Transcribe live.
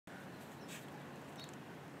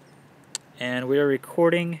and we are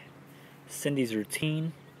recording Cindy's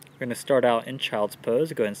routine. We're going to start out in child's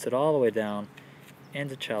pose. Go ahead and sit all the way down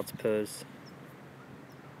into child's pose.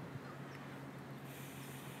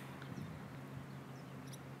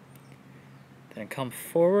 Then come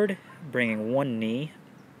forward, bringing one knee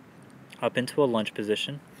up into a lunge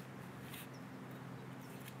position.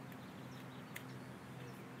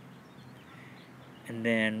 And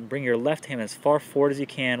then bring your left hand as far forward as you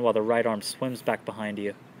can while the right arm swims back behind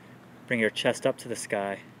you. Bring your chest up to the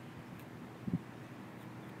sky.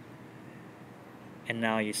 And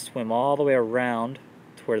now you swim all the way around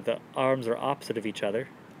to where the arms are opposite of each other.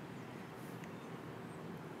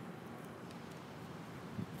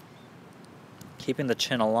 Keeping the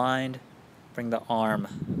chin aligned, bring the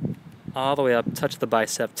arm all the way up, touch the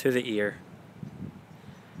bicep to the ear.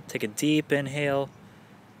 Take a deep inhale.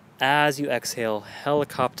 As you exhale,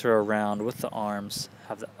 helicopter around with the arms.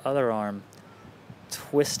 Have the other arm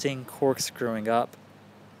twisting, corkscrewing up.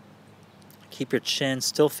 Keep your chin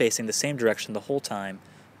still facing the same direction the whole time.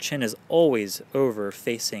 Chin is always over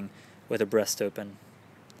facing with the breast open.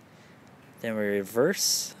 Then we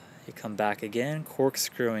reverse. You come back again,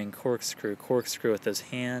 corkscrewing, corkscrew, corkscrew with those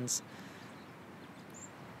hands.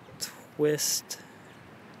 Twist.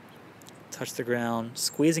 Touch the ground,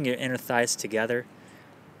 squeezing your inner thighs together.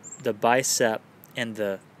 The bicep and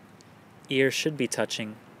the ear should be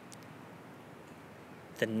touching.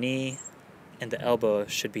 The knee and the elbow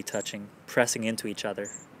should be touching, pressing into each other.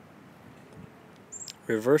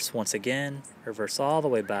 Reverse once again, reverse all the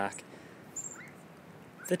way back.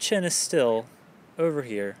 The chin is still over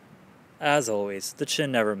here. As always, the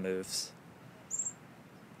chin never moves.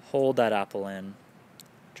 Hold that apple in.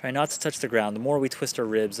 Try not to touch the ground. The more we twist our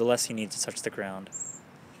ribs, the less you need to touch the ground.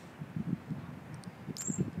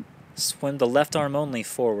 Swim the left arm only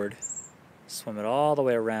forward. Swim it all the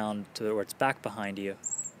way around to where it's back behind you.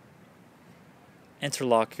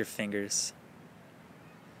 Interlock your fingers.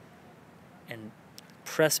 And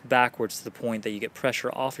press backwards to the point that you get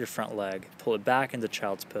pressure off your front leg. Pull it back into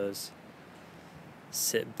child's pose.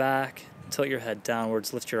 Sit back, tilt your head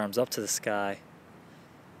downwards, lift your arms up to the sky.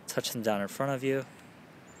 Touch them down in front of you.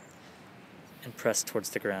 And press towards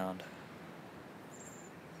the ground.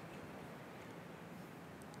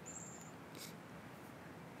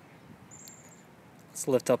 Let's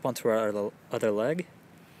lift up onto our other leg.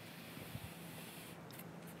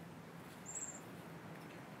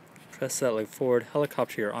 Press that leg forward,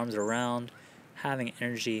 helicopter your arms around, having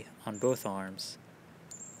energy on both arms.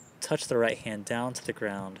 Touch the right hand down to the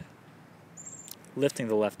ground, lifting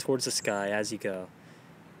the left towards the sky as you go,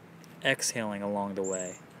 exhaling along the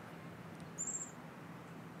way.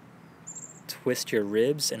 Twist your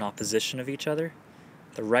ribs in opposition of each other.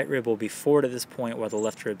 The right rib will be forward at this point while the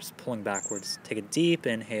left rib is pulling backwards. Take a deep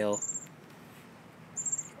inhale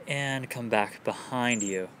and come back behind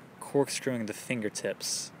you, corkscrewing the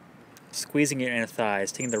fingertips, squeezing your inner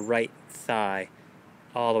thighs, taking the right thigh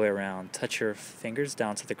all the way around. Touch your fingers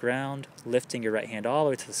down to the ground, lifting your right hand all the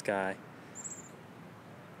way to the sky.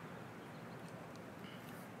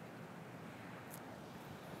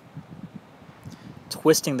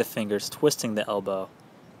 Twisting the fingers, twisting the elbow.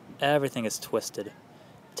 Everything is twisted.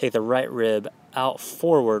 Take the right rib out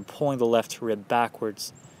forward, pulling the left rib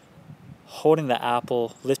backwards, holding the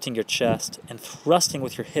apple, lifting your chest, and thrusting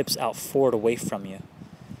with your hips out forward away from you.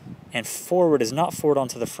 And forward is not forward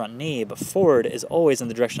onto the front knee, but forward is always in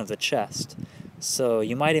the direction of the chest. So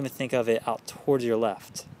you might even think of it out towards your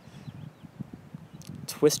left.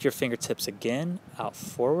 Twist your fingertips again, out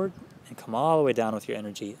forward, and come all the way down with your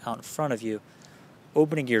energy out in front of you,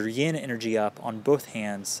 opening your yin energy up on both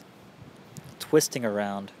hands, twisting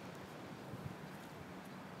around.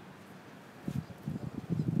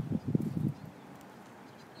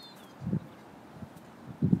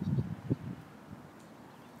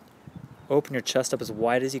 Open your chest up as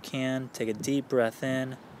wide as you can. Take a deep breath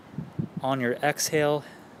in. On your exhale,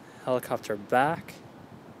 helicopter back.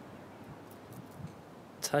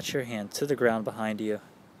 Touch your hand to the ground behind you.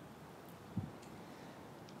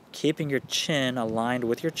 Keeping your chin aligned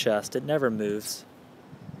with your chest, it never moves.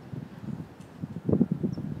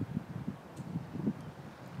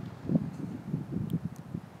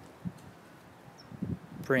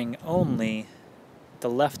 Bring only the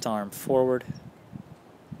left arm forward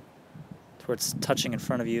to where it's touching in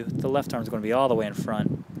front of you. The left arm is going to be all the way in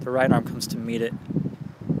front. The right arm comes to meet it.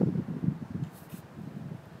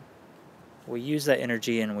 We use that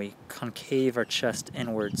energy and we concave our chest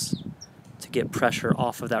inwards to get pressure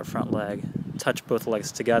off of that front leg. Touch both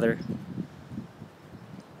legs together.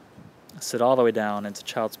 Sit all the way down into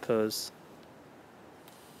child's pose.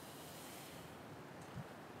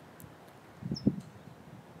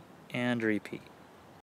 and repeat.